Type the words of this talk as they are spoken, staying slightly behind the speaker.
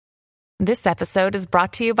This episode is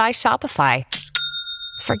brought to you by Shopify.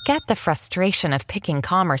 Forget the frustration of picking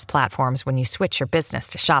commerce platforms when you switch your business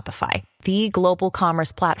to Shopify, the global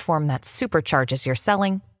commerce platform that supercharges your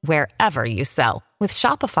selling wherever you sell. With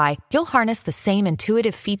Shopify, you'll harness the same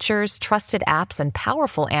intuitive features, trusted apps, and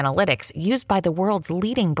powerful analytics used by the world's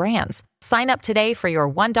leading brands. Sign up today for your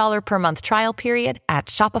 $1 per month trial period at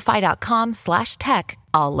shopify.com/tech,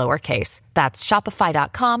 all lowercase. That's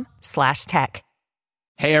shopify.com/tech.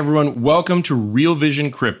 Hey everyone, welcome to Real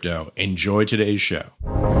Vision Crypto. Enjoy today's show.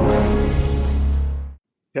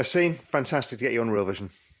 Yassine, fantastic to get you on Real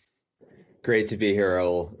Vision. Great to be here,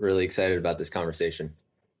 Raul. Really excited about this conversation.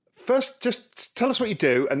 First, just tell us what you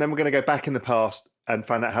do, and then we're going to go back in the past and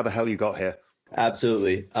find out how the hell you got here.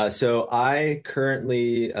 Absolutely. So I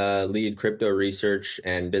currently lead crypto research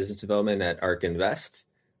and business development at ARK Invest.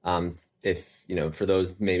 For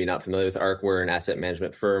those maybe not familiar with ARK, we're an asset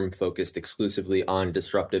management firm focused exclusively on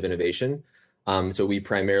disruptive innovation. So we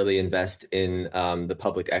primarily invest in the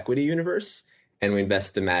public equity universe, and we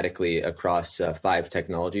invest thematically across 5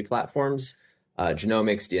 technology platforms: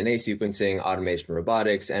 genomics, DNA sequencing, automation,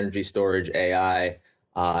 robotics, energy storage, AI,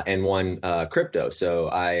 and one crypto. So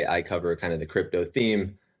I cover kind of the crypto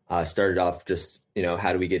theme. Started off just,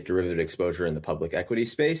 how do we get derivative exposure in the public equity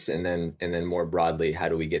space? And then more broadly, how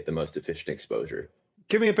do we get the most efficient exposure?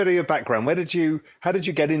 Give me a bit of your background. How did you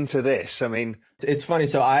get into this? I mean, it's funny.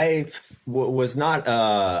 So I was not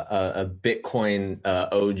a Bitcoin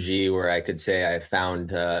OG where I could say I found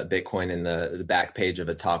Bitcoin in the back page of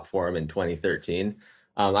a talk forum in 2013.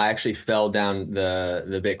 I actually fell down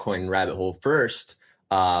the Bitcoin rabbit hole first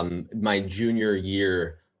my junior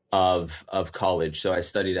year of college. So I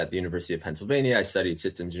studied at the University of Pennsylvania. I studied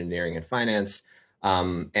systems engineering and finance.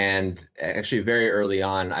 And actually very early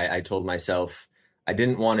on, I told myself I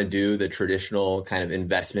didn't want to do the traditional kind of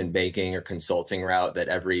investment banking or consulting route that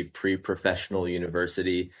every pre-professional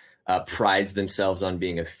university prides themselves on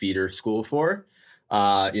being a feeder school for.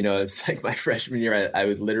 It's like my freshman year, I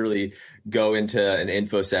would literally go into an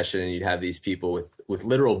info session and you'd have these people with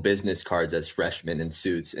literal business cards as freshmen in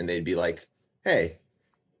suits. And they'd be like, hey,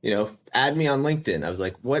 add me on LinkedIn. I was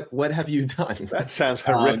like, what have you done? That sounds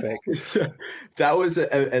horrific. So that was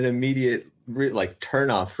an immediate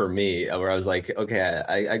turnoff for me, where I was like, okay,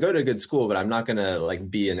 I go to a good school, but I'm not going to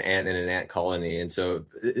be an ant in an ant colony. And so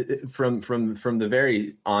from the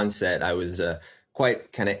very onset, I was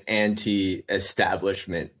quite kind of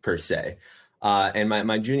anti-establishment per se. And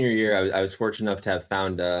my junior year, I was fortunate enough to have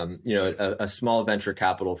found, a small venture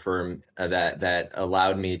capital firm that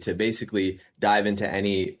allowed me to basically dive into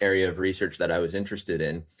any area of research that I was interested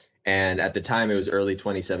in. And at the time, it was early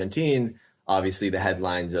 2017. Obviously, the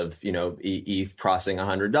headlines of ETH crossing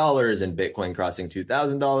 $100 and Bitcoin crossing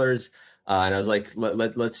 $2,000, and I was like,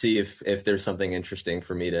 let's see if there's something interesting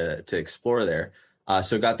for me to explore there.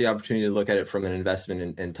 So got the opportunity to look at it from an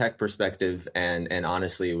investment and tech perspective. And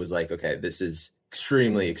honestly, it was like, okay, this is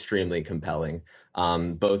extremely, extremely compelling,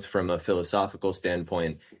 both from a philosophical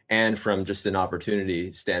standpoint and from just an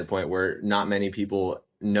opportunity standpoint where not many people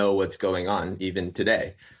know what's going on even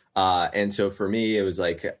today. And so for me, it was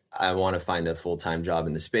like, I want to find a full-time job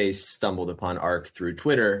in the space, stumbled upon ARK through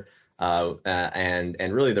Twitter. And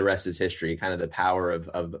really the rest is history, kind of the power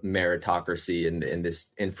of meritocracy in this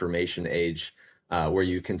information age. Where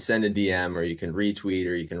you can send a DM or you can retweet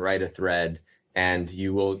or you can write a thread and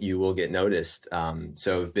you will get noticed.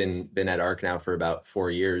 So I've been at ARK now for about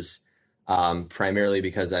 4 years, primarily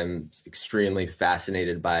because I'm extremely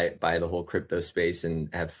fascinated by the whole crypto space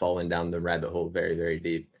and have fallen down the rabbit hole very, very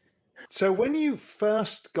deep. So when you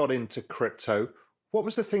first got into crypto, what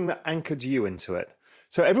was the thing that anchored you into it?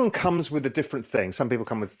 So everyone comes with a different thing. Some people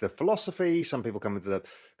come with the philosophy, some people come with the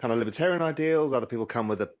kind of libertarian ideals, other people come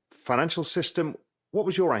with a financial system. What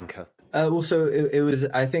was your anchor? So it was,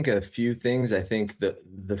 I think, a few things. I think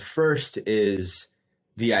the first is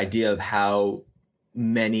the idea of how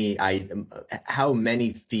many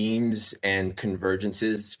themes and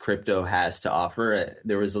convergences crypto has to offer.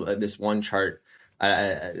 There was this one chart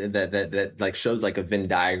that shows like a Venn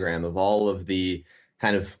diagram of all of the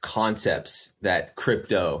kind of concepts that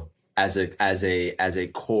crypto as a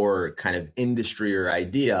core kind of industry or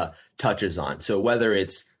idea touches on. So whether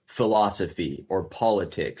it's philosophy or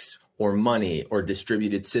politics or money or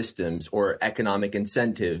distributed systems or economic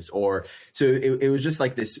incentives, it was just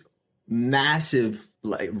like this massive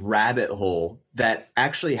rabbit hole that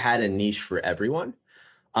actually had a niche for everyone.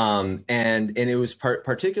 And it was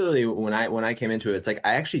particularly when I came into it, it's like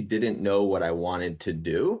I actually didn't know what I wanted to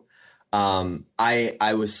do.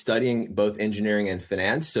 I was studying both engineering and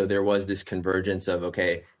finance. So there was this convergence of,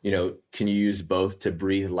 okay, can you use both to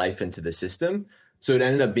breathe life into the system? So it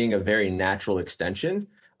ended up being a very natural extension.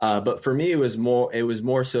 But for me, it was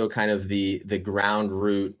more so kind of the ground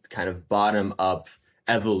root, kind of bottom up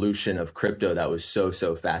evolution of crypto that was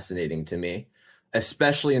so fascinating to me,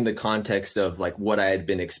 especially in the context of like what I had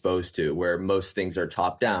been exposed to, where most things are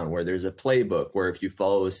top down, where there's a playbook, where if you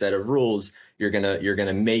follow a set of rules, you're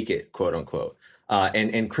gonna make it, quote unquote.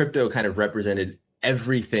 And crypto kind of represented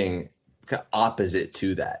everything opposite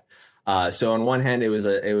to that. So on one hand, it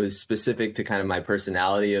was specific to kind of my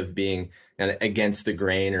personality of being kind of against the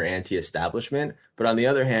grain or anti-establishment. But on the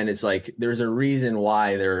other hand, it's like there's a reason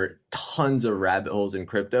why there are tons of rabbit holes in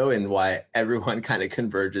crypto and why everyone kind of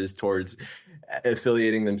converges towards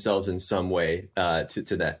affiliating themselves in some way to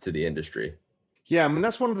the industry. Yeah, I mean,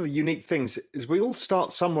 that's one of the unique things is we all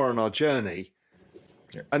start somewhere on our journey.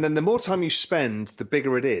 Yeah. And then the more time you spend, the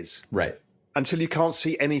bigger it is. Right. Until you can't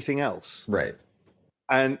see anything else. Right.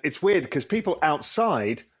 And it's weird because people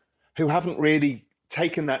outside who haven't really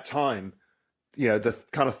taken that time, you know, the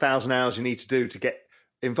kind of 1,000 hours you need to do to get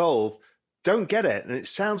involved, don't get it. And it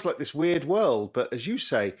sounds like this weird world. But as you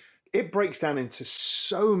say, it breaks down into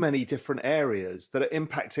so many different areas that are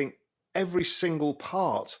impacting every single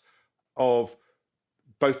part of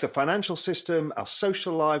both the financial system, our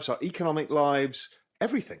social lives, our economic lives,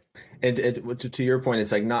 everything. And to your point,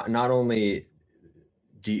 it's like not only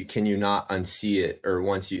can you not unsee it, or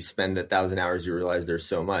once you spend 1,000 hours, you realize there's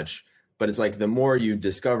so much, but it's like the more you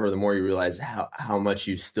discover, the more you realize how much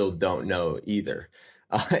you still don't know either.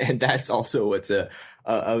 And that's also what's a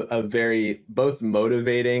very both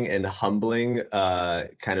motivating and humbling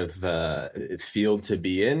kind of field to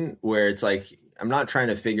be in, where it's like, I'm not trying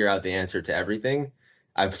to figure out the answer to everything.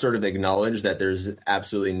 I've sort of acknowledged that there's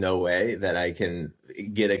absolutely no way that I can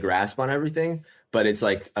get a grasp on everything, but it's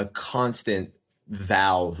like a constant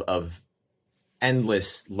valve of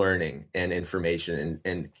endless learning and information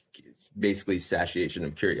and basically satiation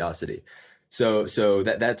of curiosity. So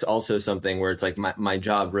that's also something where it's like my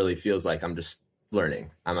job really feels like I'm just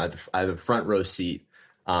learning. I have a front row seat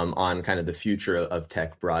on kind of the future of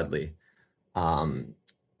tech broadly. I'm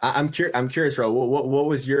curious, Raul, what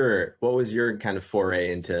was your kind of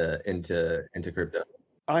foray into crypto?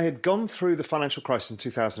 I had gone through the financial crisis in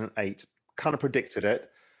 2008, kind of predicted it,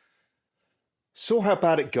 saw how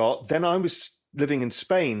bad it got. Then I was living in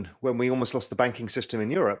Spain when we almost lost the banking system in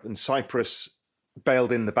Europe, and Cyprus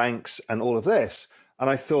bailed in the banks and all of this. And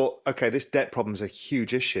I thought, okay, this debt problem is a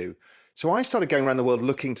huge issue. So I started going around the world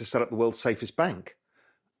looking to set up the world's safest bank.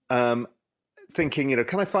 Thinking,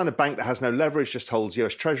 can I find a bank that has no leverage, just holds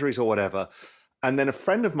US treasuries or whatever? And then a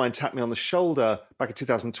friend of mine tapped me on the shoulder back in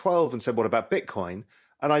 2012 and said, what about Bitcoin?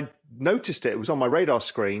 And I noticed it. It was on my radar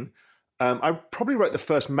screen. I probably wrote the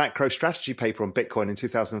first macro strategy paper on Bitcoin in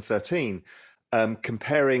 2013,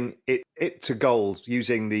 comparing it to gold,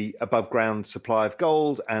 using the above ground supply of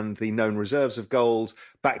gold and the known reserves of gold,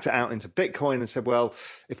 backed it out into Bitcoin and said, well,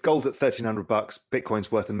 if gold's at $1,300,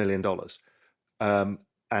 Bitcoin's worth $1 million.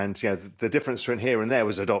 And the difference between here and there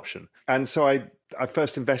was adoption. And so I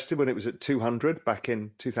first invested when it was at 200 back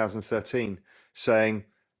in 2013, saying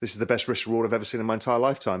this is the best risk reward I've ever seen in my entire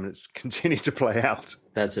lifetime, and it's continued to play out.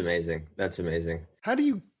 That's amazing. That's amazing. How do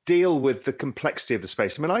you deal with the complexity of the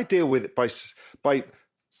space? I mean, I deal with it by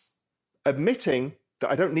admitting that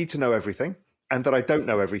I don't need to know everything and that I don't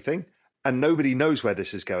know everything, and nobody knows where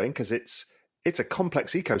this is going because it's a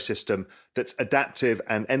complex ecosystem that's adaptive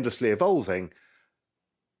and endlessly evolving.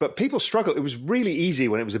 But people struggle. It was really easy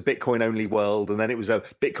when it was a Bitcoin-only world, and then it was a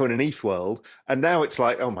Bitcoin and ETH world, and now it's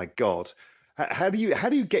like, oh my God, how do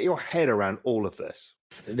you get your head around all of this?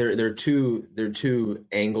 There are two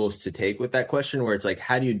angles to take with that question, where it's like,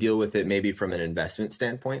 how do you deal with it maybe from an investment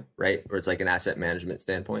standpoint, right? Or it's like an asset management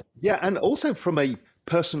standpoint. Yeah, and also from a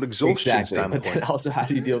personal exhaustion standpoint. But then also, how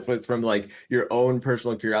do you deal with it from like your own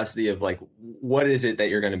personal curiosity of like, what is it that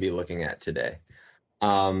you're going to be looking at today?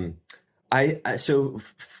 So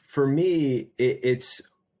for me, it's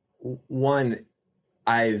one,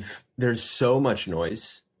 there's so much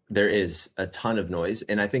noise. There is a ton of noise.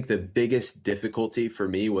 And I think the biggest difficulty for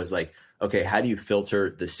me was like, okay, how do you filter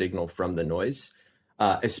the signal from the noise?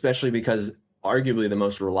 Especially because arguably the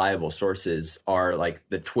most reliable sources are like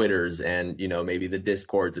the Twitters and, maybe the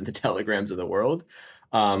Discords and the Telegrams of the world.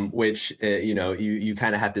 Which you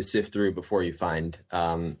kind of have to sift through before you find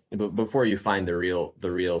the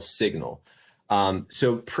real signal.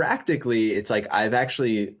 So practically, it's like I've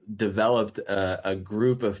actually developed a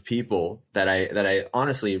group of people that I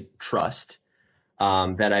honestly trust,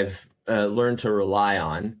 that I've learned to rely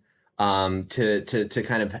on, to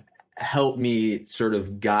kind of help me sort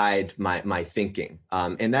of guide my thinking.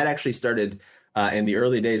 And that actually started in the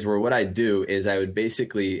early days, where what I'd do is I would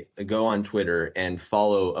basically go on Twitter and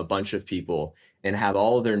follow a bunch of people and have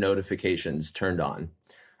all of their notifications turned on,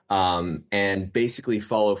 and basically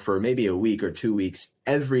follow for maybe a week or 2 weeks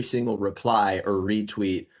every single reply or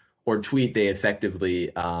retweet or tweet they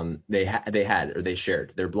effectively they had or they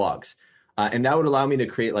shared, their blogs. And that would allow me to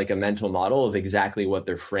create like a mental model of exactly what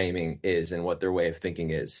their framing is and what their way of thinking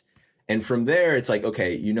is. And from there, it's like,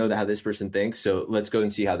 okay, you know how this person thinks, so let's go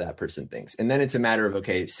and see how that person thinks. And then it's a matter of,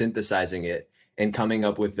 okay, synthesizing it and coming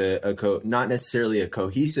up with not necessarily a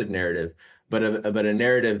cohesive narrative, but a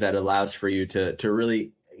narrative that allows for you to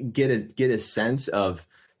really get a sense of,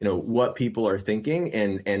 you know, what people are thinking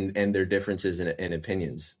and their differences in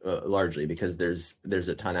opinions, largely because there's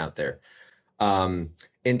a ton out there.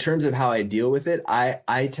 In terms of how I deal with it,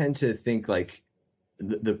 I tend to think like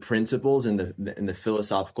the principles and the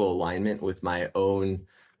philosophical alignment with my own,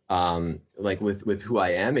 like with who I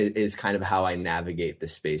am is kind of how I navigate the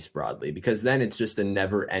space broadly, because then it's just a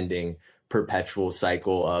never ending perpetual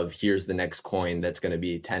cycle of here's the next coin that's going to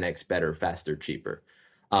be 10x better, faster, cheaper.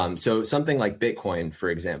 So something like Bitcoin, for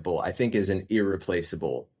example, I think is an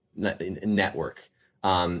irreplaceable network.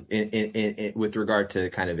 With regard to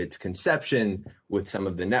kind of its conception, with some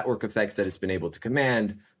of the network effects that it's been able to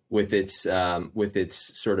command, with its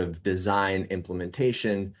sort of design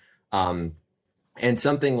implementation, and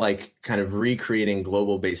something like kind of recreating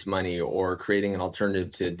global-based money or creating an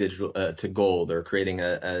alternative to digital to gold, or creating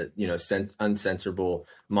a uncensorable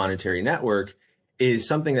monetary network is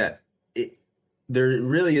something that there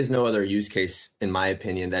really is no other use case, in my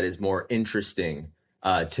opinion, that is more interesting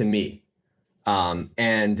to me.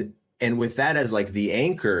 And with that as like the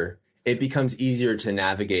anchor, it becomes easier to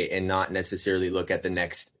navigate and not necessarily look at the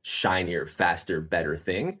next shinier, faster, better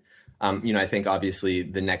thing. I think obviously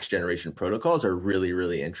the next generation protocols are really,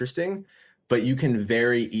 really interesting, but you can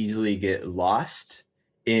very easily get lost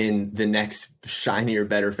in the next shinier,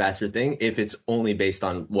 better, faster thing if it's only based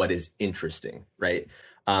on what is interesting, right?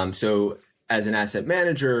 So as an asset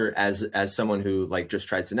manager, as someone who like just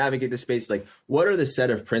tries to navigate the space, like what are the set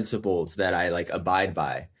of principles that I like abide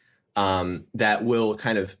by that will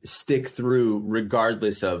kind of stick through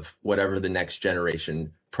regardless of whatever the next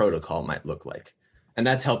generation protocol might look like? And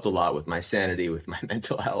that's helped a lot with my sanity, with my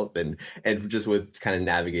mental health, and just with kind of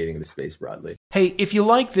navigating the space broadly. Hey, if you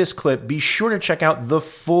like this clip, be sure to check out the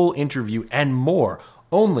full interview and more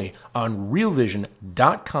only on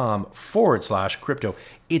realvision.com/crypto.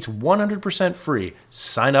 It's 100% free.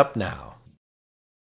 Sign up now.